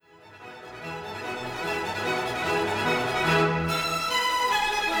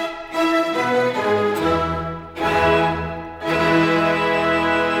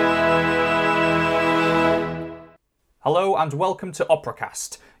Hello and welcome to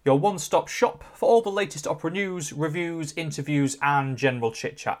Operacast, your one-stop shop for all the latest opera news, reviews, interviews and general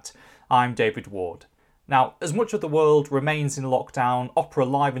chit-chat. I'm David Ward. Now, as much of the world remains in lockdown, opera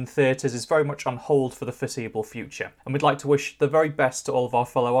live in theatres is very much on hold for the foreseeable future. And we'd like to wish the very best to all of our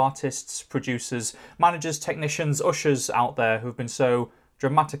fellow artists, producers, managers, technicians, ushers out there who've been so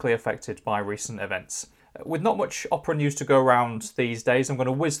dramatically affected by recent events. With not much opera news to go around these days, I'm going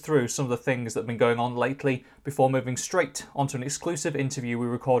to whiz through some of the things that have been going on lately before moving straight onto an exclusive interview we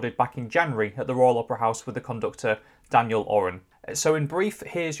recorded back in January at the Royal Opera House with the conductor Daniel Oren. So in brief,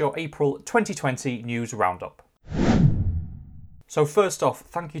 here's your April 2020 news roundup. So first off,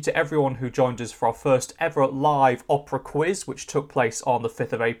 thank you to everyone who joined us for our first ever live opera quiz, which took place on the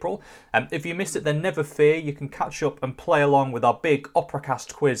 5th of April. If you missed it, then never fear, you can catch up and play along with our big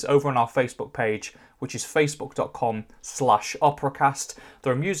Operacast quiz over on our Facebook page, which is facebook.com/Operacast.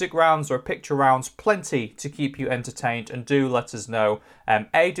 There are music rounds, there are picture rounds, plenty to keep you entertained, and do let us know.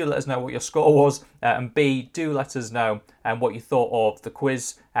 A, do let us know what your score was, and B, do let us know what you thought of the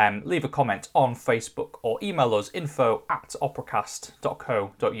quiz. Leave a comment on Facebook or email us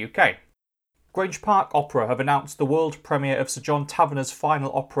info@operacast.co.uk. Grange Park Opera have announced the world premiere of Sir John Taverner's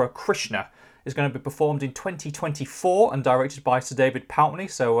final opera, Krishna, is going to be performed in 2024 and directed by Sir David Pountney,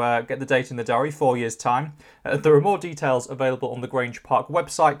 so get the date in the diary, 4 years' time. There are more details available on the Grange Park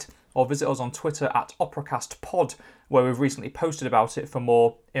website, or visit us on Twitter at OperacastPod, where we've recently posted about it for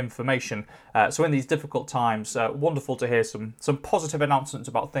more information. So in these difficult times, wonderful to hear some positive announcements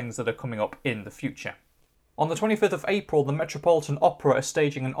about things that are coming up in the future. On the 25th of April, the Metropolitan Opera are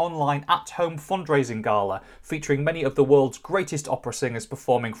staging an online at-home fundraising gala featuring many of the world's greatest opera singers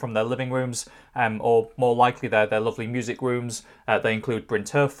performing from their living rooms, or more likely their lovely music rooms. They include Bryn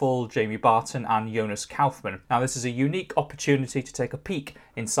Terfel, Jamie Barton and Jonas Kaufmann. Now this is a unique opportunity to take a peek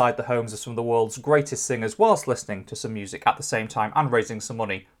inside the homes of some of the world's greatest singers whilst listening to some music at the same time and raising some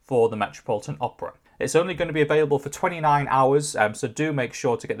money for the Metropolitan Opera. It's only going to be available for 29 hours, so do make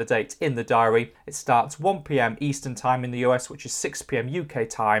sure to get the date in the diary. It starts 1 p.m. Eastern Time in the US, which is 6 p.m. UK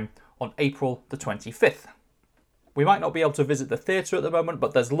time on April the 25th. We might not be able to visit the theatre at the moment,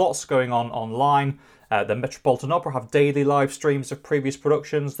 but there's lots going on online. The Metropolitan Opera have daily live streams of previous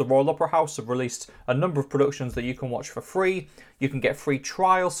productions. The Royal Opera House have released a number of productions that you can watch for free. You can get free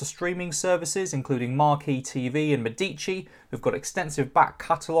trials to streaming services, including Marquee TV and Medici, who've got extensive back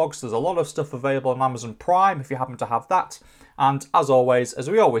catalogues. There's a lot of stuff available on Amazon Prime if you happen to have that. And as always, as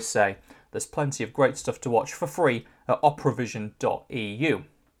we always say, there's plenty of great stuff to watch for free at operavision.eu.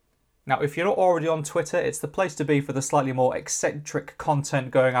 Now, if you're not already on Twitter, it's the place to be for the slightly more eccentric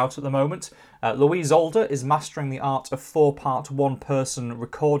content going out at the moment. Louise Alder is mastering the art of 4-part one-person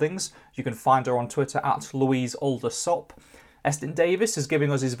recordings. You can find her on Twitter at Louise Alder Sop. Estin Davis is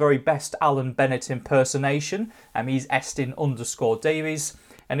giving us his very best Alan Bennett impersonation. He's Estin_Davies.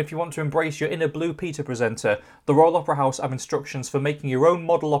 And if you want to embrace your inner Blue Peter presenter, the Royal Opera House have instructions for making your own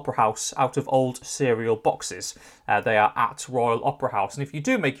model opera house out of old cereal boxes. They are at Royal Opera House. And if you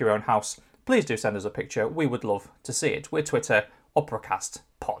do make your own house, please do send us a picture. We would love to see it. We're Twitter,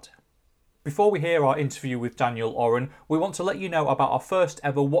 OperacastPod. Before we hear our interview with Daniel Oren, we want to let you know about our first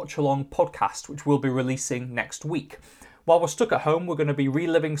ever watch-along podcast, which we'll be releasing next week. While we're stuck at home, we're going to be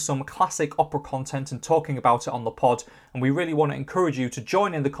reliving some classic opera content and talking about it on the pod, and we really want to encourage you to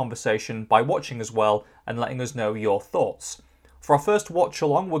join in the conversation by watching as well and letting us know your thoughts. For our first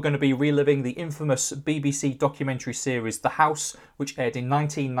watch-along, we're going to be reliving the infamous BBC documentary series The House, which aired in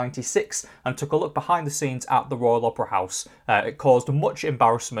 1996 and took a look behind the scenes at the Royal Opera House. It caused much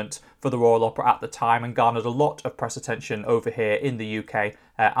embarrassment for the Royal Opera at the time and garnered a lot of press attention over here in the UK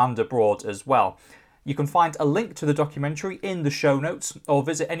and abroad as well. You can find a link to the documentary in the show notes, or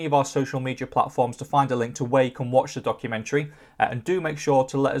visit any of our social media platforms to find a link to where you can watch the documentary. And do make sure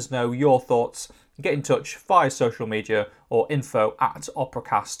to let us know your thoughts. Get in touch via social media or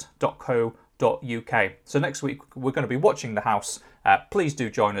info@operacast.co.uk. So next week we're going to be watching The House. Please do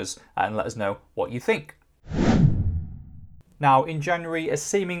join us and let us know what you think. Now, in January, a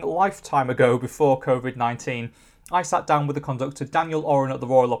seeming lifetime ago before COVID-19, I sat down with the conductor Daniel Oren at the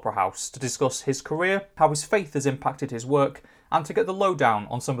Royal Opera House to discuss his career, how his faith has impacted his work, and to get the lowdown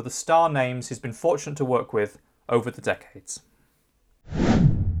on some of the star names he's been fortunate to work with over the decades.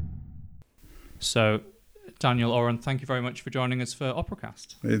 So, Daniel Oren, thank you very much for joining us for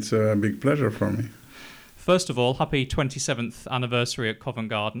Operacast. It's a big pleasure for me. First of all, happy 27th anniversary at Covent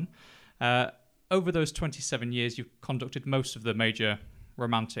Garden. Over those 27 years, you've conducted most of the major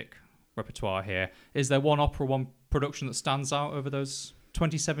romantic repertoire here. Is there one opera, one production that stands out over those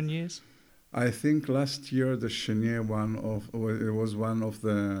 27 years? I think last year the Chenier was one of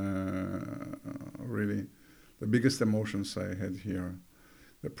the really the biggest emotions I had here.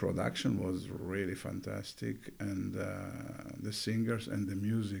 The production was really fantastic, and the singers and the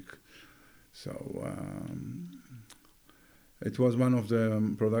music. So it was one of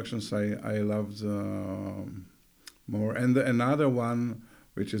the productions I loved more. And another one,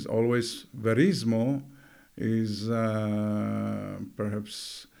 which is always Verismo, is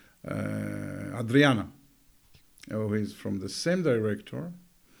perhaps Adriana, who is from the same director,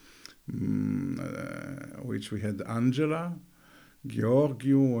 which we had Angela,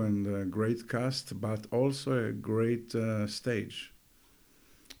 Georgiou, and a great cast, but also a great stage.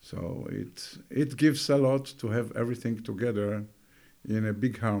 So it gives a lot to have everything together in a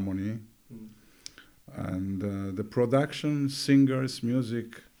big harmony. And the production, singers,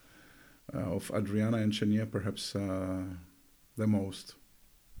 music of Adriana and Chenier perhaps the most.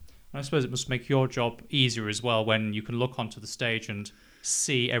 I suppose it must make your job easier as well when you can look onto the stage and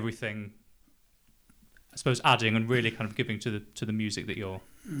see everything, I suppose, adding and really kind of giving to the music that you're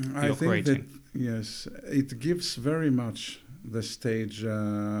creating. That, yes, it gives very much the stage.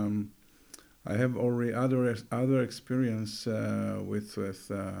 I have already other experience with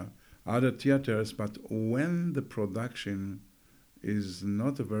other theaters, but when the production is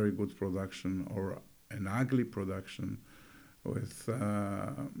not a very good production or an ugly production, with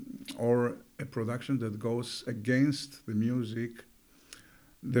or a production that goes against the music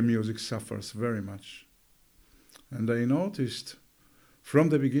suffers very much. And I noticed from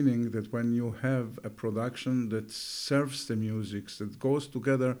the beginning that when you have a production that serves the music, that goes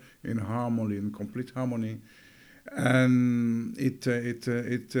together in harmony, in complete harmony, and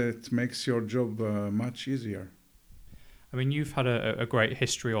it makes your job much easier. I mean, you've had a great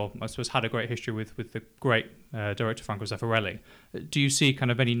history, or I suppose had a great history with the great director Franco Zeffirelli. Do you see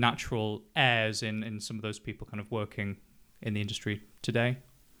kind of any natural heirs in some of those people kind of working in the industry today?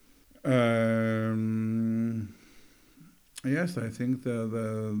 Yes, I think the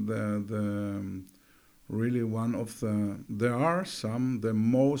really one of there are some, the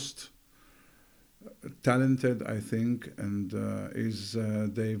most talented, I think, and is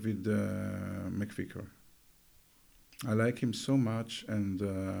David McVicar. I like him so much, and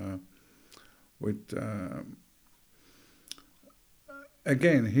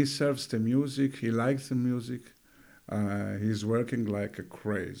again, he serves the music. He likes the music. He's working like a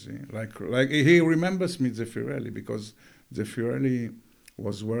crazy. Like he remembers me Zeffirelli, because Zeffirelli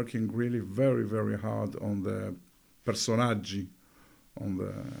was working really very, very hard on the personaggi, and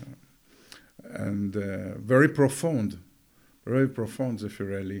very profound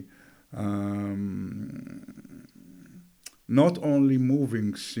Zeffirelli. Not only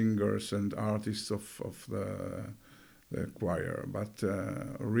moving singers and artists of the choir, but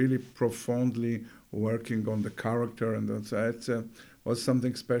really profoundly working on the character, and that was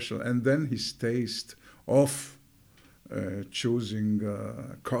something special. And then his taste of choosing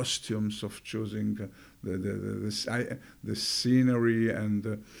costumes, of choosing the scenery, and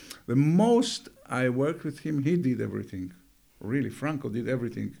the most I worked with him, he did everything. Really, Franco did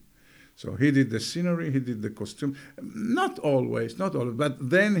everything. So he did the scenery, he did the costume. Not always, but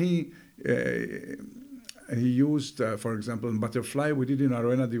then he used, for example, in Butterfly, we did in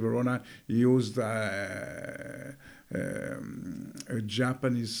Arena di Verona, he used a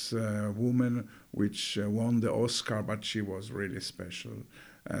Japanese woman which won the Oscar, but she was really special.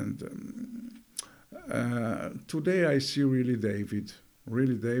 And today I see really David,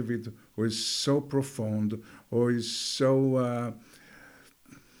 who is so profound, who is so...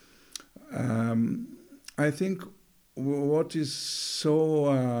 I think what is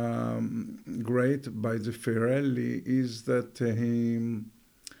so great by Zeffirelli is that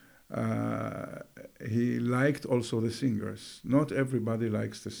he liked also the singers. Not everybody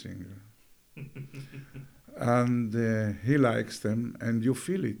likes the singer. And he likes them, and you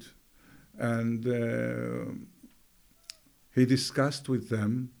feel it. And he discussed with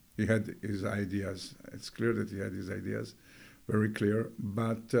them. He had his ideas. It's clear that he had his ideas, very clear.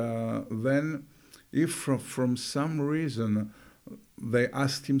 But then, if from some reason they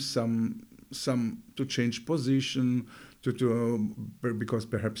asked him some to change position, because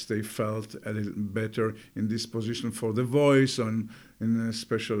perhaps they felt a little better in this position for the voice in a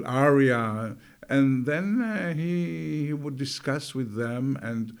special area, and then he would discuss with them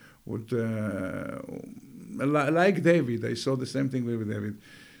and would like David. I saw the same thing with David.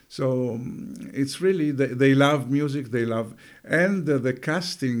 So it's really, they love music, and the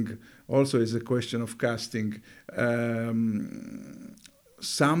casting also is a question of casting.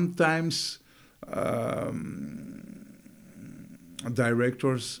 Sometimes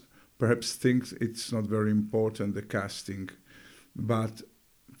directors perhaps think it's not very important, the casting, but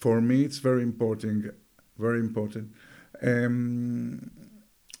for me it's very important very important. Um,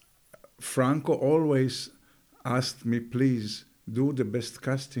 Franco always asked me, please do the best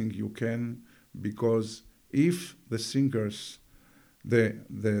casting you can, because if the singers,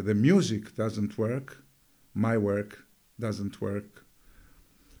 the music doesn't work, my work doesn't work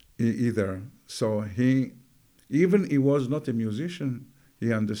either. So even he was not a musician,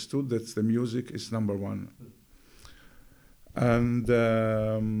 he understood that the music is number one. And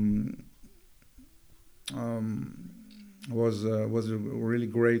was really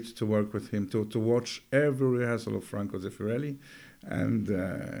great to work with him, to watch every rehearsal of Franco Zeffirelli, and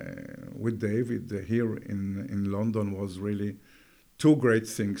with David here in London was really two great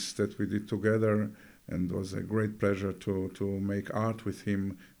things that we did together, and was a great pleasure to make art with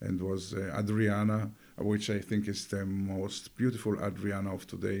him. And was Adriana, which I think is the most beautiful Adriana of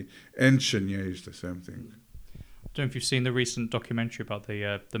today, and Chenier is the same thing. I don't know if you've seen the recent documentary about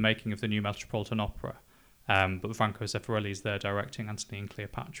the making of the new Metropolitan Opera, but Franco Zeffirelli is there directing Antony and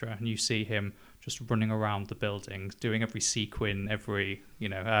Cleopatra, and you see him just running around the buildings, doing every sequin,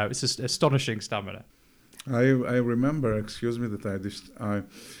 it's just astonishing stamina. I remember, excuse me that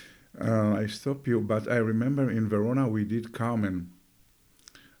I stop you, but I remember in Verona we did Carmen,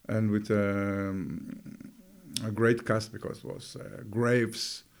 and with a great cast, because it was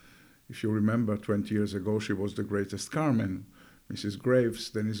Graves. If you remember, 20 years ago, she was the greatest Carmen. Mrs. Graves,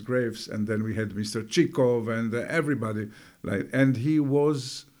 Dennis Graves, and then we had Mr. Chikov and everybody. And he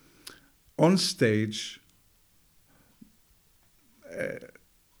was on stage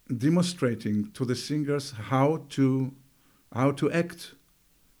demonstrating to the singers how to act.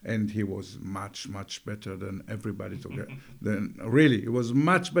 And he was much, much better than everybody together. Really, he was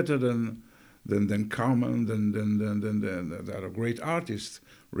much better than Carmen, than the other great artists,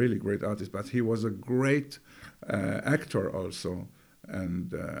 really great artists. But he was a great actor also,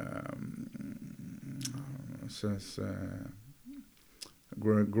 and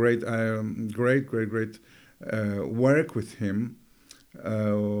great work with him,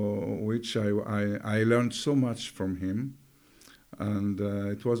 which I learned so much from him, and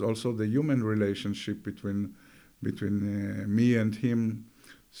it was also the human relationship between me and him.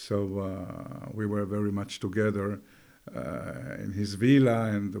 So we were very much together in his villa,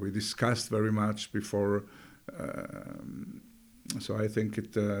 and we discussed very much before. So I think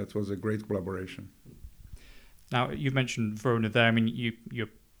it was a great collaboration. Now, you've mentioned Verona there. I mean, you're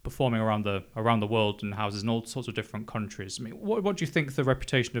performing around the world in houses in all sorts of different countries. I mean, what do you think the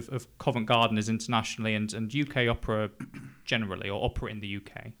reputation of Covent Garden is internationally, and UK opera generally, or opera in the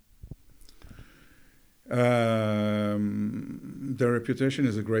UK? The reputation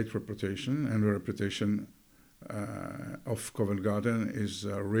is a great reputation, and the reputation of Covent Garden is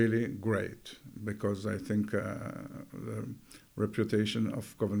really great, because I think the reputation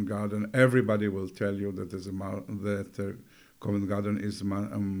of Covent Garden, everybody will tell you that Covent Garden is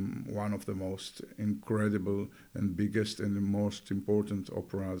one of the most incredible and biggest and the most important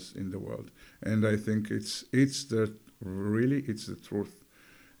operas in the world. And I think it's the truth.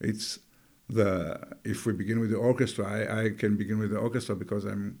 It's if we begin with the orchestra, I can begin with the orchestra because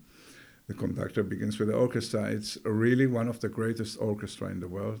the conductor begins with the orchestra. It's really one of the greatest orchestra in the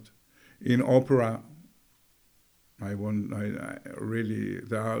world. In opera,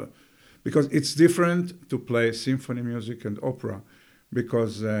 because it's different to play symphony music and opera,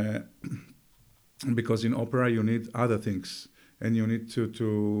 because in opera you need other things, and you need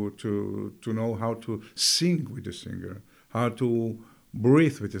to know how to sing with the singer, how to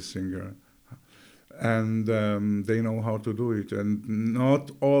breathe with the singer. And they know how to do it, and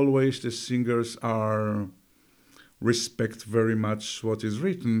not always the singers respect very much what is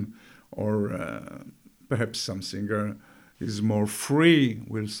written, or perhaps some singer is more free,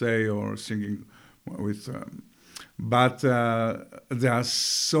 we'll say, or singing with. But they are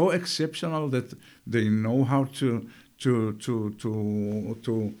so exceptional that they know how to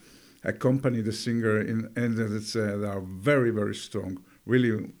accompany the singer, and they are very, very strong.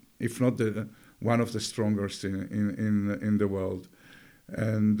 Really, if not one of the strongest in the world.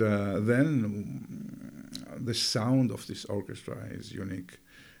 And then the sound of this orchestra is unique.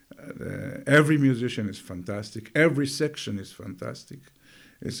 Every musician is fantastic. Every section is fantastic.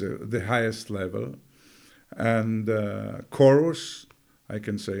 It's the highest level. And chorus, I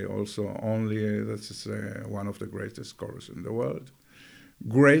can say also only that's one of the greatest chorus in the world.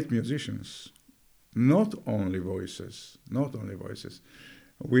 Great musicians, not only voices,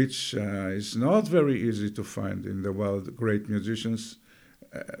 which is not very easy to find in the world, great musicians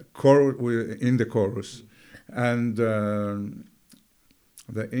in the chorus. And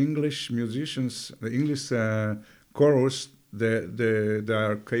the English musicians, the English chorus, they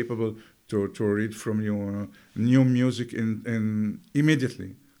are capable to read from you new music in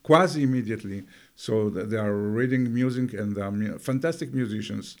immediately, quasi immediately. So they are reading music, and they are fantastic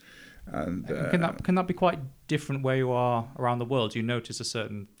musicians. And can that be quite different where you are around the world? Do you notice a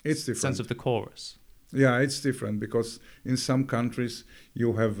certain it's different. sense of the chorus? Yeah, it's different because in some countries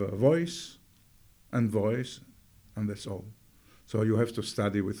you have a voice, and that's all. So you have to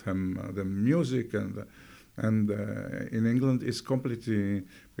study with him the music, and in England is completely,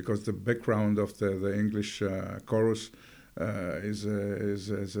 because the background of the English chorus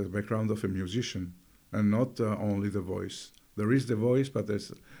is a background of a musician, and not only the voice. There is the voice, but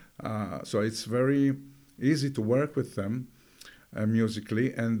there's so it's very easy to work with them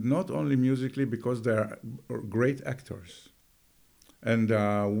musically, and not only musically, because they are great actors and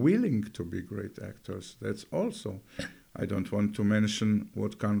are willing to be great actors. That's also, I don't want to mention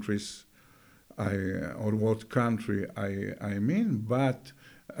what countries or what country I mean, but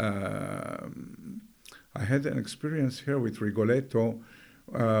I had an experience here with Rigoletto.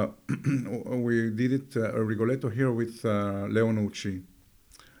 We did it Rigoletto here with Leonucci.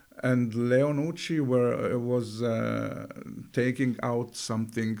 And Leonucci was taking out some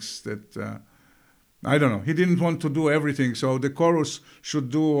things that I don't know. He didn't want to do everything, so the chorus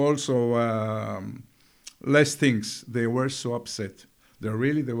should do also less things. They were so upset. They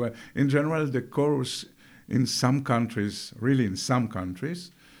were. In general, the chorus in some countries, really in some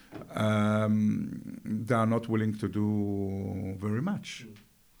countries, they are not willing to do very much.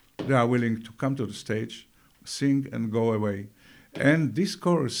 They are willing to come to the stage, sing, and go away. And this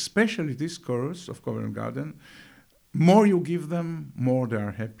chorus, especially this chorus of Covent Garden, more you give them, more they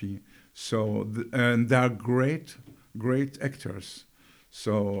are happy. So and they are great actors.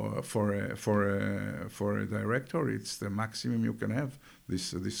 So for a director, it's the maximum you can have.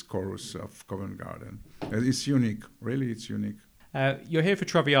 This chorus of Covent Garden, and it's unique. Really, it's unique. You're here for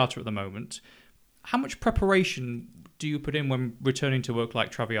Traviata at the moment. How much preparation do you put in when returning to work like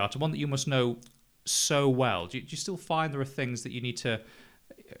Traviata? One that you must know so well. Do you still find there are things that you need to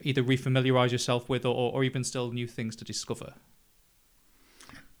either refamiliarize yourself with, or even still new things to discover?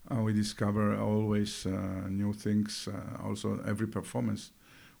 We discover always new things. Also, every performance,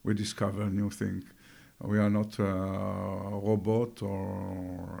 we discover new things. We are not a robot,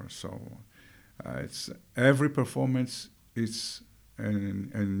 or so. It's every performance is a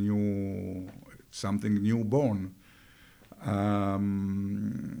new, something newborn.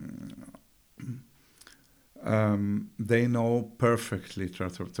 They know perfectly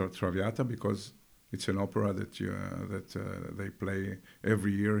Traviata because it's an opera that they play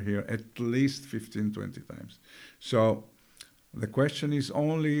every year here at least 15, 20 times. So the question is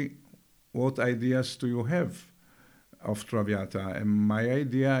only, what ideas do you have of Traviata? And my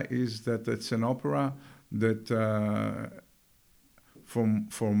idea is that it's an opera that from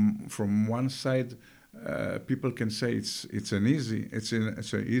one side people can say it's an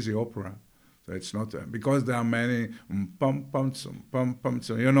easy opera. So it's not because there are many pum pums,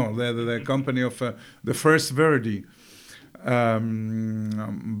 you know, the company of the first Verdi,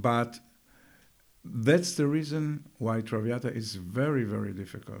 but that's the reason why Traviata is very, very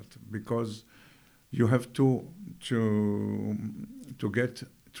difficult, because you have to get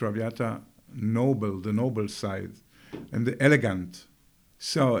Traviata noble, the noble side, and the elegant.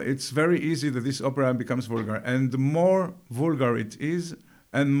 So it's very easy that this opera becomes vulgar, and the more vulgar it is,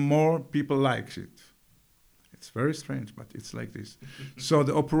 and more people like it. It's very strange, but it's like this. So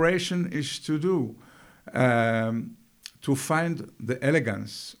the operation is to find the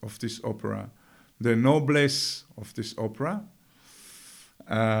elegance of this opera, the noblesse of this opera,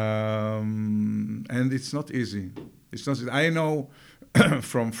 and it's not easy. It's not easy. I know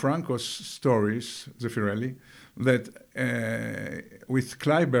from Franco's stories, Zeffirelli, that with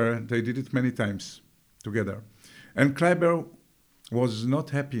Kleiber they did it many times together, and Kleiber was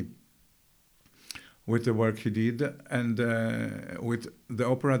not happy with the work he did, and with the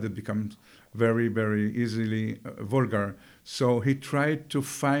opera that becomes very, very easily vulgar. So he tried to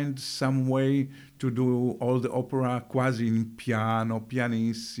find some way to do all the opera quasi in piano,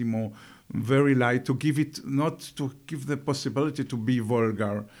 pianissimo, very light, to give it, not to give the possibility to be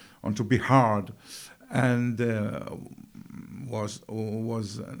vulgar or to be hard, and was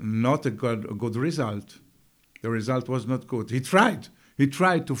not a good result. The result was not good. He tried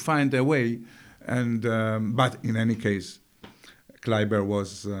to find a way, and but in any case, Kleiber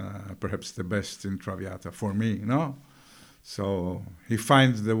was perhaps the best in Traviata for me, no? So he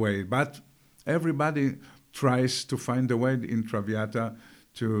finds the way, but everybody tries to find a way in Traviata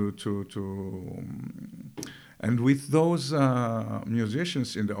to and with those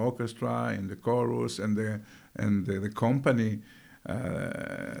musicians in the orchestra, in the chorus, and the company,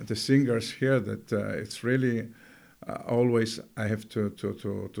 the singers here that it's really always I have to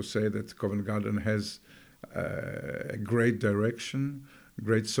say that Covent Garden has a great direction,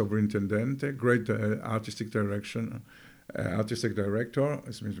 great superintendent, great artistic direction, artistic director,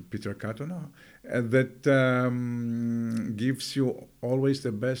 it's Mr. Peter Katona, that gives you always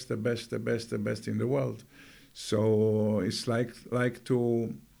the best in the world. So it's like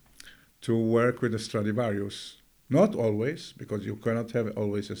to work with a Stradivarius. Not always, because you cannot have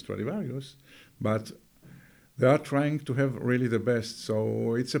always a Stradivarius, but they are trying to have really the best.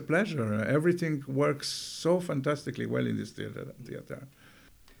 So it's a pleasure. Everything works so fantastically well in this theater.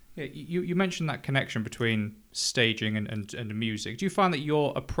 Yeah, you mentioned that connection between staging and music. Do you find that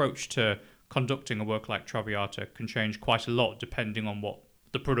your approach to conducting a work like Traviata can change quite a lot depending on what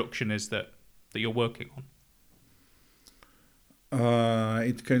the production is that you're working on?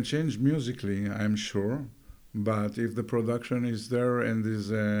 It can change musically, I'm sure. But if the production is there and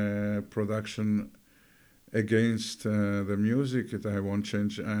is a production against the music, I won't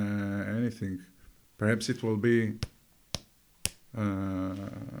change anything. Perhaps it will be, how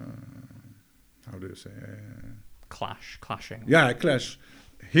do you say? Clashing. Yeah, a clash.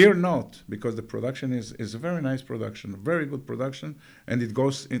 Here not, because the production is a very nice production, very good production, and it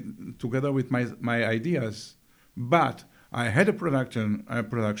goes together with my ideas. But I had a production,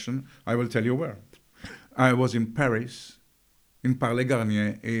 I will tell you where. I was in Paris, in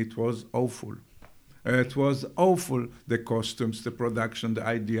Par-les-Garnier. It was awful. It was awful. The costumes, the production, the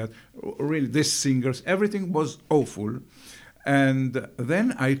ideas, really, the singers, everything was awful. And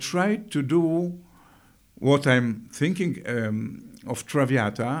then I tried to do what I'm thinking of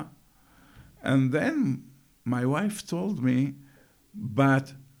Traviata. And then my wife told me,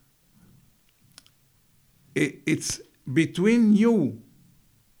 but it's between you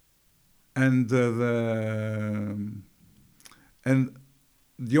and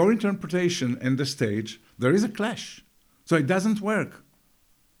your interpretation and the stage, there is a clash. So it doesn't work.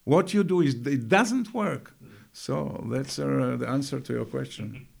 What you do it doesn't work. So that's the answer to your question.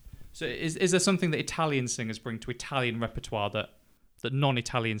 Mm-hmm. So is there something that Italian singers bring to Italian repertoire that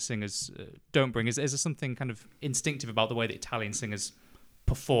non-Italian singers don't bring? Is there something kind of instinctive about the way that Italian singers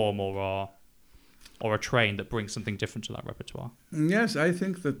perform or are trained that brings something different to that repertoire? Yes, I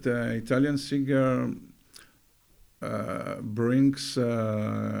think that Italian singer brings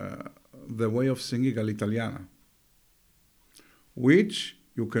the way of singing all'italiana, which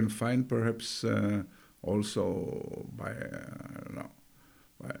you can find perhaps also by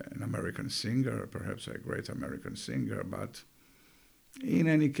an American singer, perhaps a great American singer. But in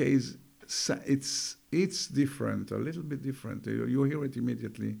any case, it's different, a little bit different. You hear it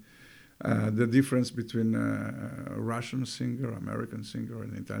immediately. The difference between a Russian singer, American singer,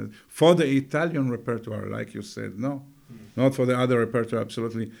 and Italian. For the Italian repertoire, like you said, no. Not for the other repertoire,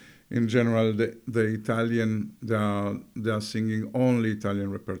 absolutely. In general, the Italian, they are singing only Italian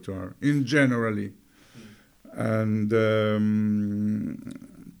repertoire, in generally. And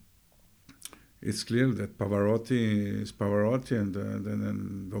it's clear that Pavarotti is Pavarotti, and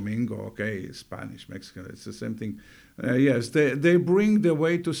then Domingo, okay, Spanish, Mexican, it's the same thing. Yes, they bring the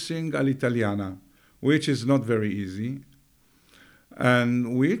way to sing all'italiana, which is not very easy,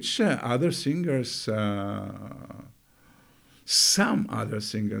 and which other singers, some other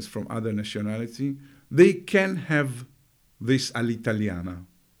singers from other nationality, they can have this all'italiana,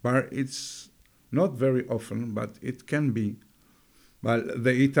 but it's not very often, but it can be. But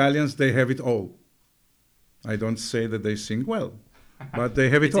the Italians, they have it all. I don't say that they sing well, but they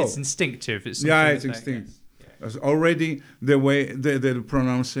have it all. It's instinctive. It's instinctive. Yes. Already the way, the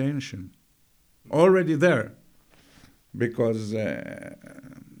pronunciation, already there, because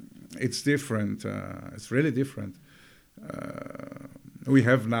it's different. It's really different. We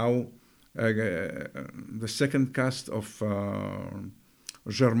have now the second cast of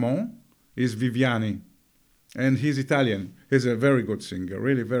Germont is Viviani. And he's Italian. He's a very good singer,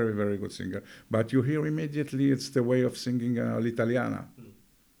 really very, very good singer. But you hear immediately it's the way of singing l'italiana.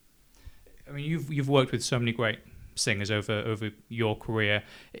 I mean, you've worked with so many great singers over your career.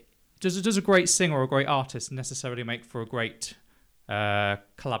 Does a great singer or a great artist necessarily make for a great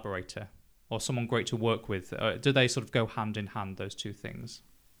collaborator or someone great to work with? Do they sort of go hand in hand, those two things?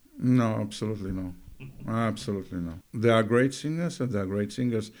 No, absolutely no. Absolutely no. They are great singers and they are great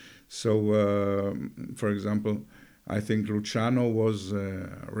singers. So, for example, I think Luciano was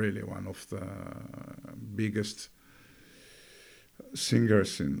really one of the biggest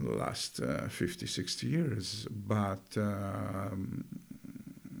singers in the last 50, 60 years. But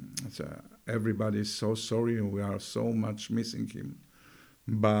everybody is so sorry and we are so much missing him.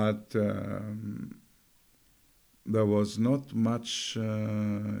 But there was not much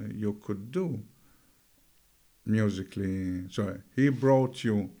you could do musically. So he brought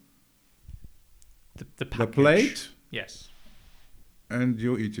you the the plate, yes, and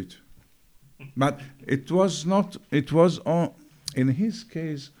you eat it. But it was not. It was in his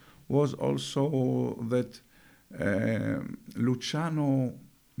case was also that Luciano.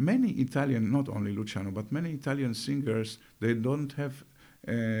 Many Italian, not only Luciano, but many Italian singers, they don't have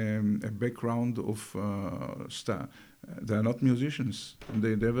a background of they are not musicians.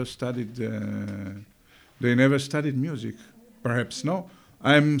 They never studied. They never studied music. Perhaps no.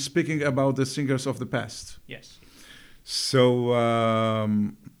 I'm speaking about the singers of the past. yes. So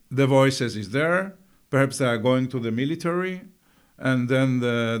the voices is there. Perhaps they are going to the military, and then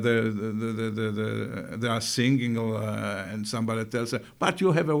they are singing, and somebody tells them, "But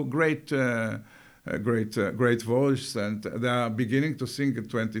you have a great, great voice," and they are beginning to sing at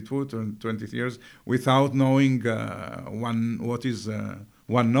 22 to 20 years without knowing what is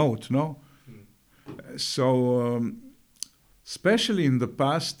one note. No, so especially in the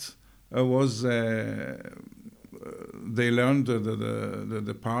past was. They learned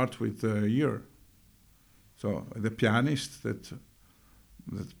the part with ear. So the pianist that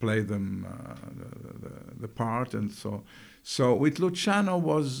played them the part, and so with Luciano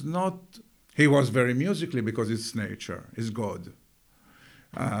was not. He was very musically because it's nature, it's God.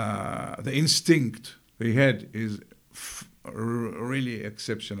 The instinct he had is really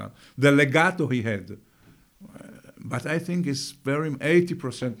exceptional. The legato he had. But I think it's very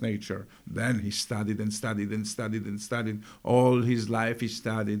 80% nature. Then he studied and studied and studied and studied. All his life he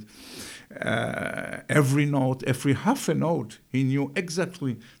studied. Every note, every half a note, he knew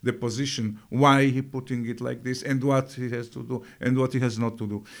exactly the position, why he putting it like this, and what he has to do, and what he has not to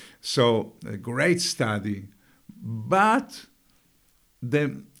do. So a great study. But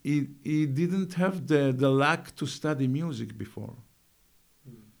he didn't have the luck to study music before.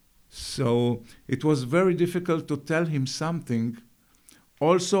 So it was very difficult to tell him something.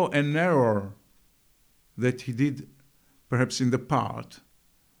 Also an error that he did perhaps in the part.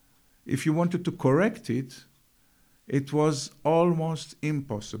 If you wanted to correct it, it was almost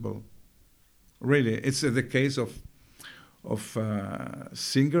impossible. Really, it's the case of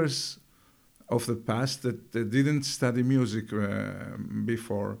singers of the past that didn't study music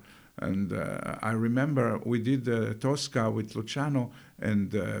before. And I remember we did Tosca with Luciano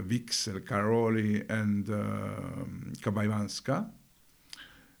and Vix, Caroli, and Kabaiwanska.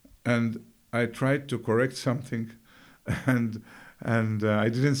 And I tried to correct something, and I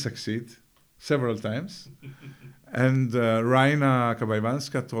didn't succeed several times. And Raina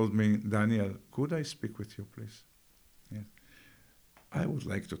Kabaiwanska told me, "Daniel, could I speak with you, please?" Yes. I would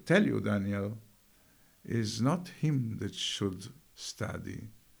like to tell you, Daniel, it's not him that should study.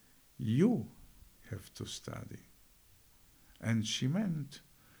 You have to study. And she meant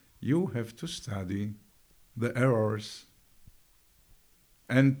you have to study the errors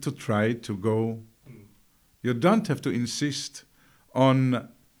and to try to go. You don't have to insist on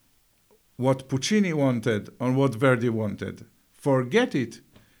what Puccini wanted, on what Verdi wanted. Forget it.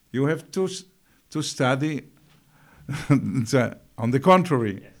 You have to study on the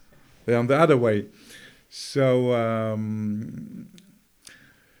contrary, yes. On the other way. So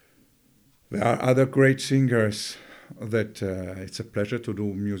there are other great singers that it's a pleasure to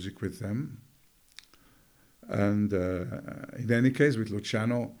do music with them. And in any case, with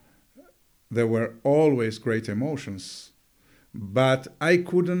Luciano, there were always great emotions. But I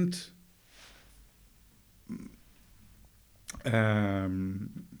couldn't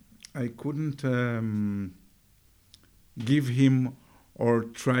give him or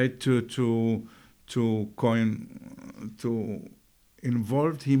try to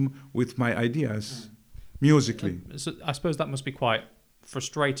involve him with my ideas musically. So I suppose that must be quite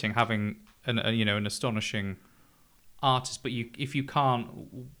frustrating having an astonishing artist, but if you can't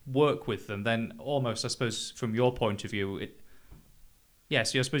work with them, then almost, I suppose, from your point of view, I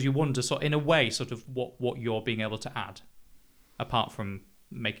suppose you wonder, in a way, sort of what you're being able to add, apart from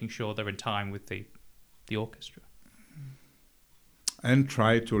making sure they're in time with the orchestra. And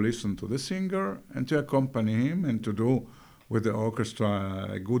try to listen to the singer and to accompany him and to do with the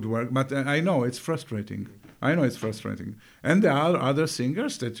orchestra good work. But I know it's frustrating. And there are other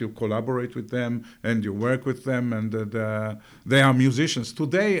singers that you collaborate with them and you work with them, and they are musicians.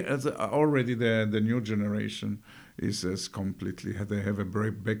 Today, already the new generation is completely, they have a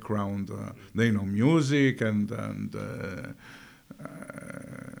great background. They know music, and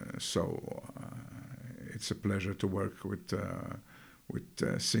so it's a pleasure to work with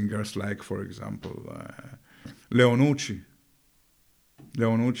singers like, for example, Leonucci.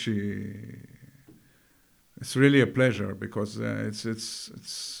 Leonucci it's really a pleasure because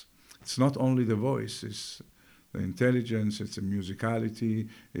it's not only the voice, it's the intelligence, it's the musicality,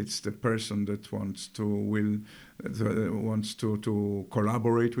 it's the person that wants to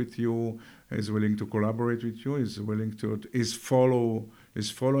collaborate with you, is willing to collaborate with you, is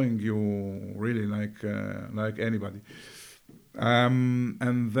following you really like anybody.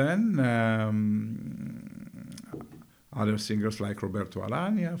 And then other singers like Roberto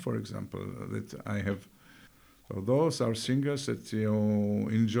Alagna, for example, that I have. So those are singers that you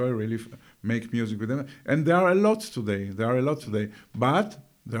enjoy really make music with them, and there are a lot today. But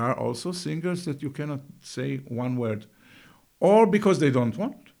there are also singers that you cannot say one word, or because they don't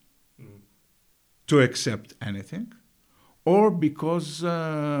want to accept anything, or because they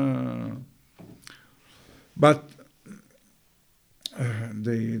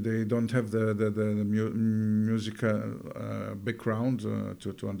don't have the musical background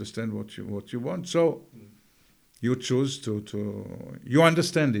to understand what you want. So you choose you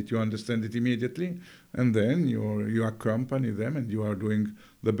understand it immediately, and then you accompany them, and you are doing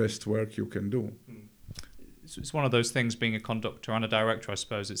the best work you can do. It's one of those things, being a conductor and a director, I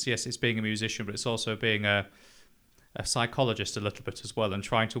suppose. It's being a musician, but it's also being a psychologist a little bit as well, and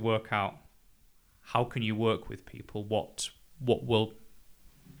trying to work out how can you work with people, what will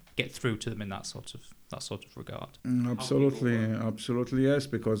get through to them in that sort of regard. Absolutely, yes,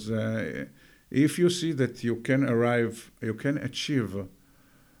 because if you see that you can achieve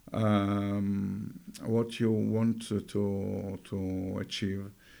what you want to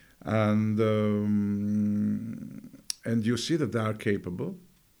achieve, and you see that they are capable,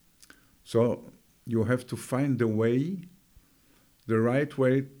 so you have to find the right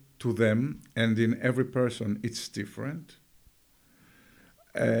way to them, and in every person it's different.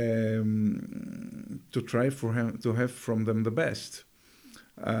 To try to have from them the best.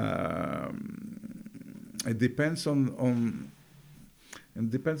 It depends it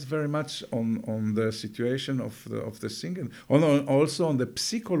depends very much on the situation of the singer, also on the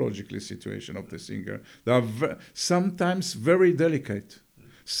psychological situation of the singer. They are sometimes very delicate,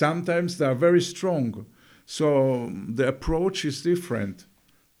 sometimes they are very strong. So the approach is different.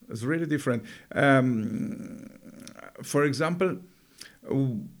 It's really different. For example,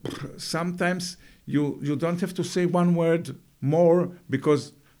 sometimes you don't have to say one word more,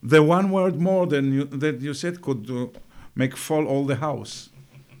 because the one word more that you said could make fall all the house.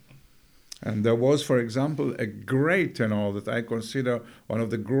 And there was, for example, a great tenor that I consider one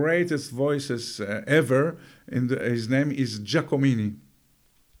of the greatest voices ever. His name is Giacomini.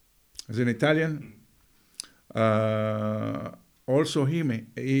 He's an Italian. Also he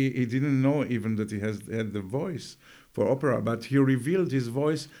didn't know even that he had the voice for opera, but he revealed his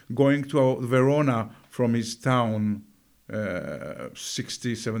voice going to Verona from his town,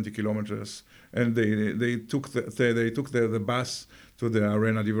 60, 70 kilometers, and they took the bus to the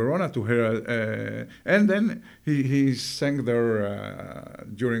Arena di Verona to hear, and then he sang there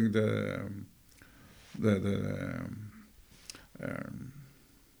during the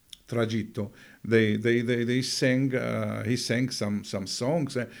tragitto. They sang. He sang some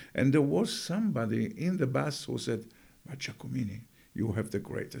songs, and there was somebody in the bus who said, "Giacomini, you have the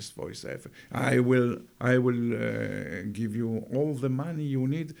greatest voice ever. I will give you all the money you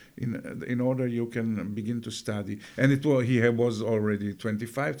need in order you can begin to study." And he was already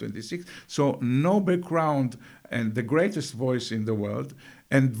 25, 26, so no background, and the greatest voice in the world,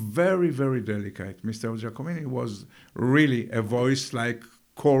 and very, very delicate. Mr. Giacomini was really a voice like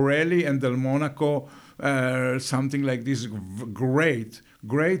Corelli and Del Monaco, something like this.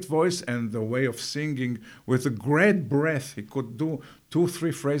 Great voice, and the way of singing with a great breath. He could do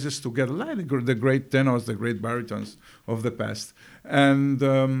 2-3 phrases together, like the great tenors, the great baritones of the past. And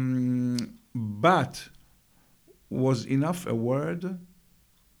but was enough a word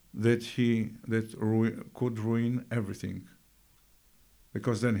that could ruin everything,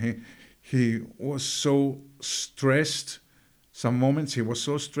 because then he was so stressed. Some moments he was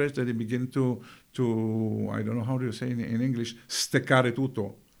so stressed that he began to I don't know how do you say in English, steccare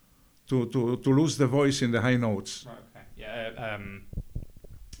tutto, to lose the voice in the high notes. Right, okay. Yeah.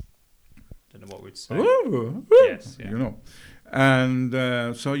 Don't know what we'd say. Ooh, yes. Yeah. You know, and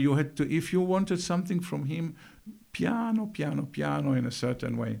so you had to, if you wanted something from him, piano in a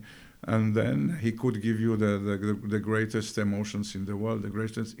certain way, and then he could give you the greatest emotions in the world, the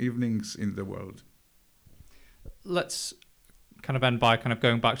greatest evenings in the world. Let's kind of end by kind of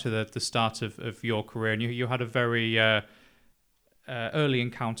going back to the start of your career, and you had a very early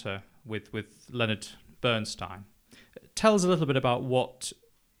encounter with Leonard Bernstein. Tell us a little bit about what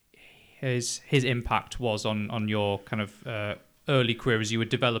his impact was on your kind of early career as you were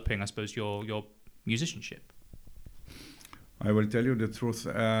developing, I suppose, your musicianship. I will tell you the truth.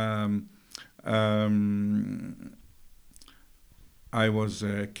 I was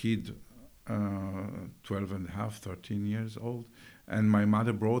a kid, 12 and a half, 13 years old, and my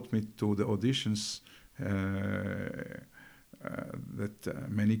mother brought me to the auditions that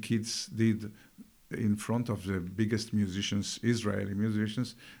many kids did in front of the biggest musicians, Israeli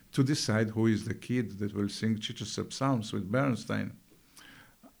musicians, to decide who is the kid that will sing Chichester Psalms with Bernstein.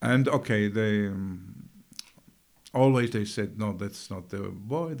 And okay, they always they said, no, that's not the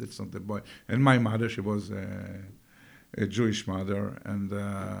boy, that's not the boy. And my mother, she was a Jewish mother, and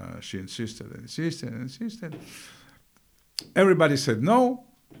she insisted and insisted and insisted. Everybody said no,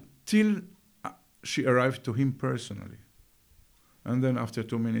 till she arrived to him personally. And then after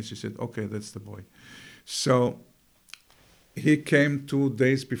 2 minutes, she said, okay, that's the boy. So he came 2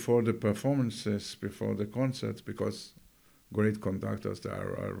 days before the performances, before the concerts, because great conductors they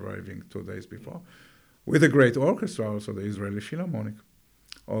are arriving 2 days before, with a great orchestra, also the Israeli Philharmonic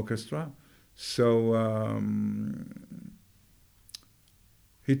Orchestra. So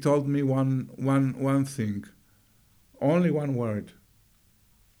he told me one thing, only one word: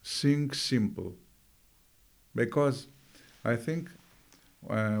 sing simple. Because I think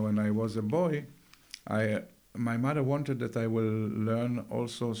when I was a boy, my mother wanted that I will learn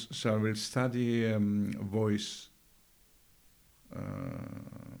also, so I will study voice,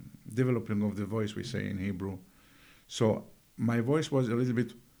 developing of the voice, we say in Hebrew. So my voice was a little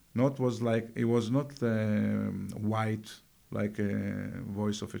bit, it was not white, like a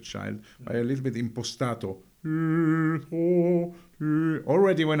voice of a child, but a little bit impostato.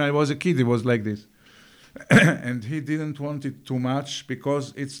 Already when I was a kid, it was like this. And he didn't want it too much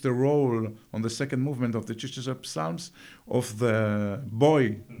because it's the role on the second movement of the Chichester Psalms of the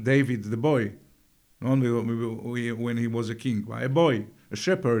boy, David the boy, only when he was a king, a boy, a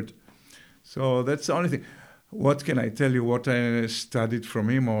shepherd. So that's the only thing. What can I tell you? What I studied from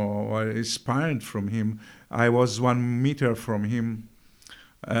him or inspired from him? I was 1 meter from him,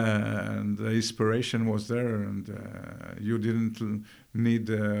 and the inspiration was there, and you didn't need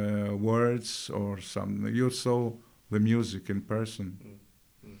words or something. You saw the music in person,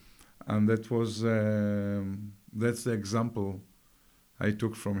 and that was that's the example I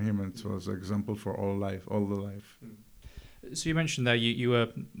took from him, and it was an example for all the life. So you mentioned there you were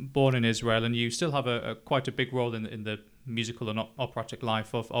born in Israel, and you still have quite a big role in the musical and operatic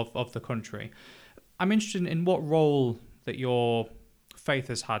life of the country. I'm interested in what role that your faith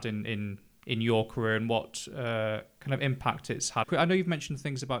has had in your career, and what kind of impact it's had. I know you've mentioned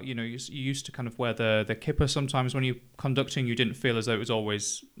things about, you used to kind of wear the kippah sometimes when you're conducting. You didn't feel as though it was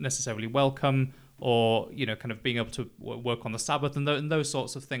always necessarily welcome, or kind of being able to work on the Sabbath and those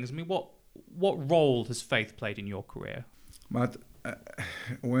sorts of things. I mean, what role has faith played in your career? But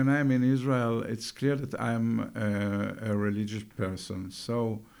when I'm in Israel, it's clear that I'm a religious person.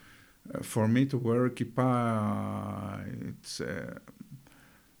 So for me to wear a kippah,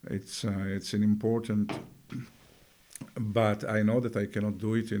 it's an important. But I know that I cannot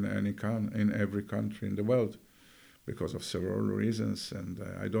do it in every country in the world because of several reasons, and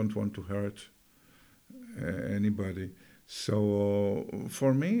I don't want to hurt anybody. So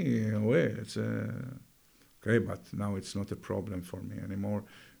for me, in a way, it's okay. But now it's not a problem for me anymore.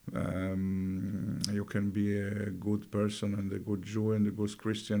 You can be a good person and a good Jew and a good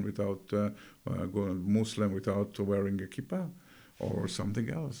Christian without good Muslim without wearing a kippah or something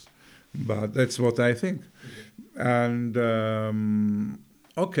else. But that's what I think. And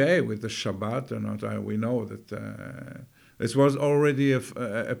okay, with the Shabbat or not, we know that this was already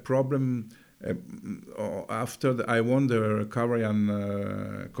a problem after I won the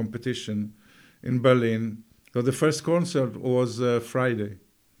Karajan competition in Berlin. So the first concert was Friday.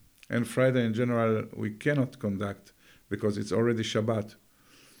 And Friday in general we cannot conduct because it's already Shabbat.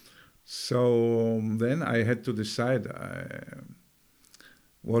 So then I had to decide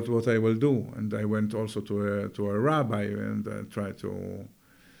what I will do, and I went also to a rabbi and tried to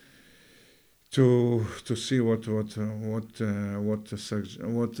see what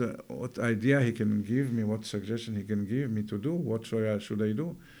idea he can give me, what suggestion he can give me to do, what should I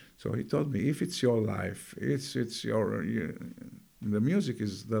do. So he told me, if it's your life, it's your the music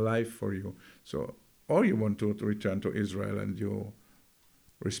is the life for you. So, or you want to return to Israel and you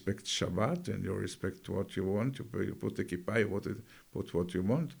respect Shabbat and you respect what you want, you put the kippah, you put what you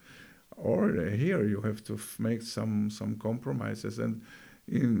want, or here you have to make some compromises. And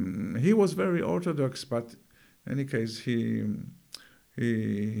he was very orthodox, but in any case he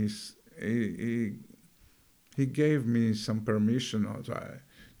gave me some permission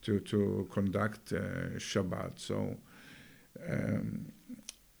to conduct Shabbat. So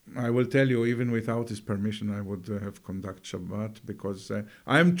I will tell you, even without his permission, I would have conduct Shabbat, because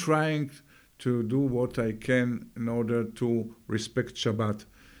I'm trying to do what I can in order to respect Shabbat.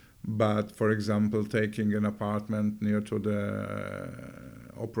 But, for example, taking an apartment near to the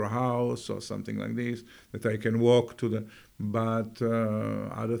opera house or something like this, that I can walk to the... But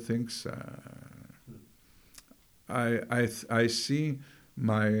other things, I see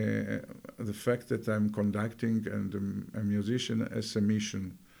the fact that I'm conducting and a musician as a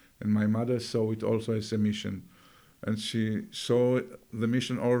mission. And my mother saw it also as a mission. And she saw the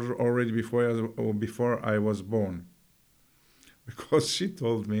mission already before I was born. Because she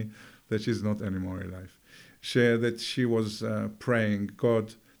told me that she's not anymore alive. That she was praying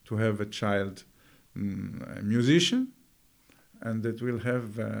God to have a child, a musician, and that will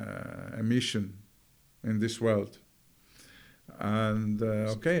have a mission in this world. And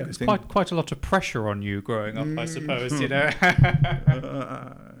okay, it's quite a lot of pressure on you growing up, I suppose. You know.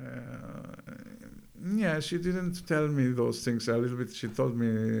 Yeah, she didn't tell me those things a little bit. She told me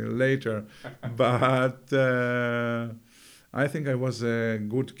later, but I think I was a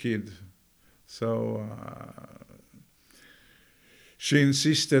good kid. So she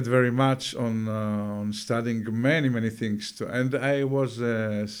insisted very much on studying many things, and I was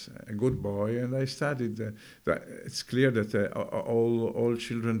a good boy, and I studied. It's clear that all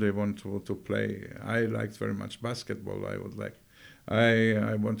children, they want to play. I liked very much basketball. I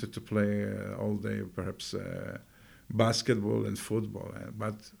wanted to play all day, perhaps basketball and football.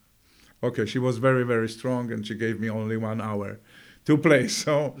 But okay, she was very strong, and she gave me only 1 hour to play.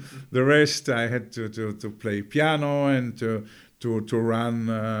 So the rest I had to play piano and to run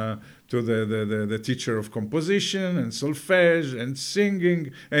to the teacher of composition and solfege and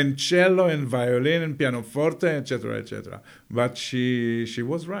singing and cello and violin and pianoforte, etc. But she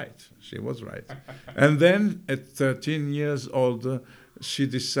was right. She was right. And then at 13 years old, she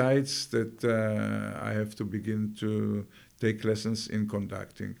decides that I have to begin to take lessons in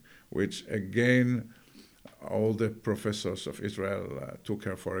conducting, which again, all the professors of Israel took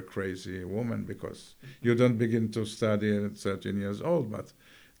her for a crazy woman, because you don't begin to study at 13 years old, but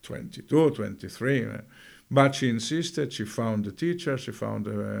 22, 23. But she insisted. She found a teacher.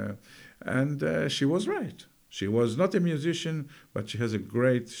 And she was right. She was not a musician, but she had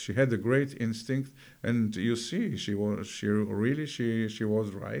a great instinct. And you see, she was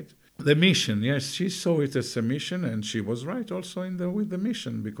right. The mission, yes, she saw it as a mission, and she was right also with the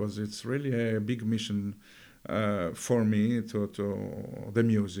mission, because it's really a big mission for me to the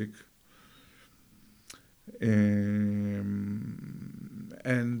music.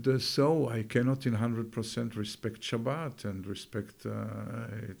 And so I cannot in 100% respect Shabbat and respect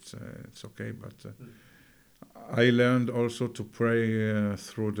it's okay, but I learned also to pray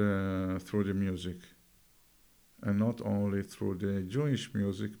through the music, and not only through the Jewish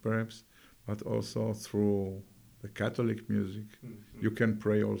music perhaps, but also through the Catholic music. Mm-hmm. You can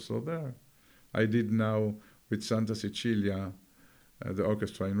pray also there. I did now with Santa Cecilia, the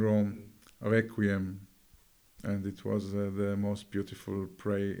orchestra in Rome, Requiem, and it was the most beautiful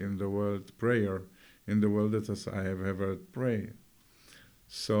prayer in the world that I have ever prayed.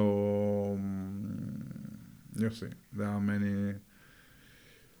 So you see, there are many.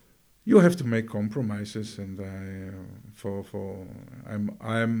 You have to make compromises, and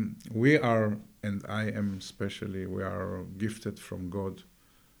we are gifted from God.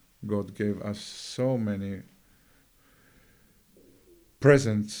 God gave us so many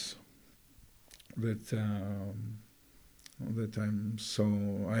presents that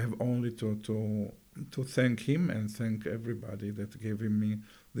I have only to thank Him and thank everybody that gave me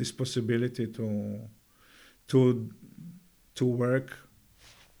this possibility to work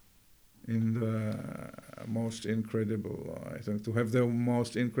in the most incredible, to have the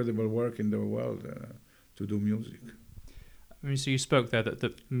most incredible work in the world, to do music. I mean, so you spoke there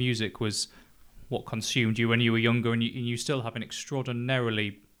that music was what consumed you when you were younger, and you still have an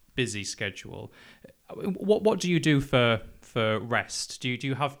extraordinarily busy schedule. What do you do for rest? Do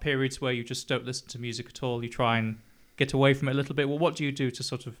you have periods where you just don't listen to music at all? You try and get away from it a little bit? Well, what do you do to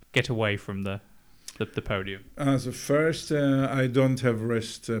sort of get away from the podium? So first, I don't have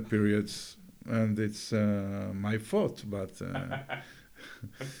rest periods, and it's my fault, but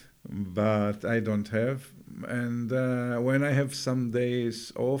but I don't have. And when I have some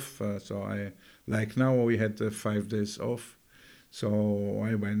days off, so I, like now we had 5 days off, so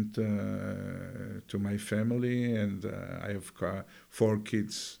I went to my family, and I have 4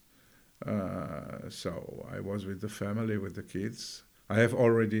 kids, so I was with the family, with the kids. I have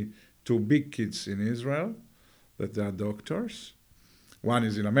already 2 big kids in Israel that are doctors. One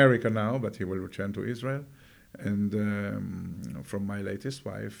is in America now, but he will return to Israel. And from my latest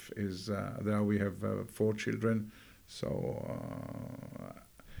wife is there we have 4 children, so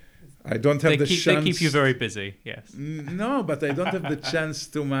I don't have the chance. They keep you very busy, yes. No, but I don't have the chance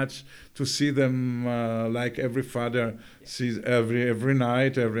too much to see them like every father sees every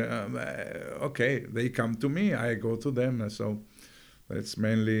night. Okay, they come to me, I go to them. So it's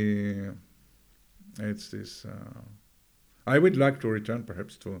mainly this. I would like to return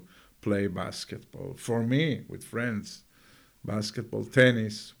perhaps to play basketball for me with friends, basketball,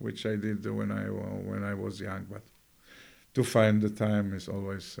 tennis, which I did when I was young, but to find the time is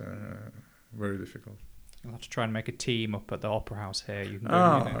always very difficult. You'll have to try and make a team up at the Opera House here. You can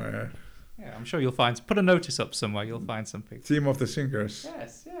go, yeah, I'm sure you'll find. Put a notice up somewhere. You'll find some people. Team of the singers.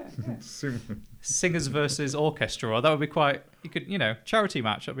 Yes, yeah. Singers versus orchestra. Or that would be quite. You could, charity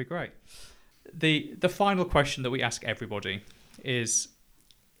match. That'd be great. The final question that we ask everybody is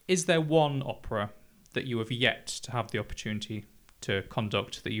there one opera that you have yet to have the opportunity to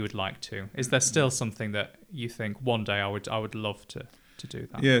conduct that you would like to? Is there still something that you think one day I would love to do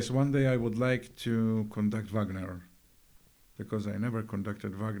that? Yes, one day I would like to conduct Wagner, because I never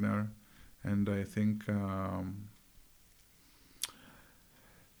conducted Wagner, and I think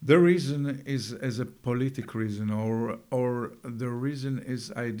the reason is as a politic reason, or the reason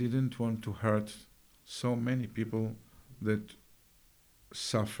is I didn't want to hurt so many people that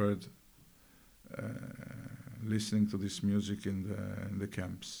suffered listening to this music in the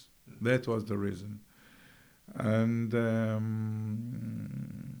camps. That was the reason. And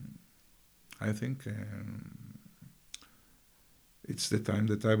I think it's the time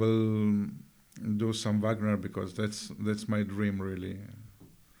that I will do some Wagner, because that's my dream really,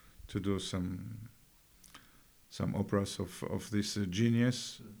 to do some operas of this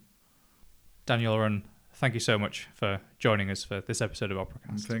genius. Daniel Run, thank you so much for joining us for this episode of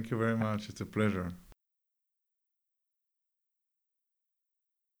Operacast. Thank you very much. It's a pleasure.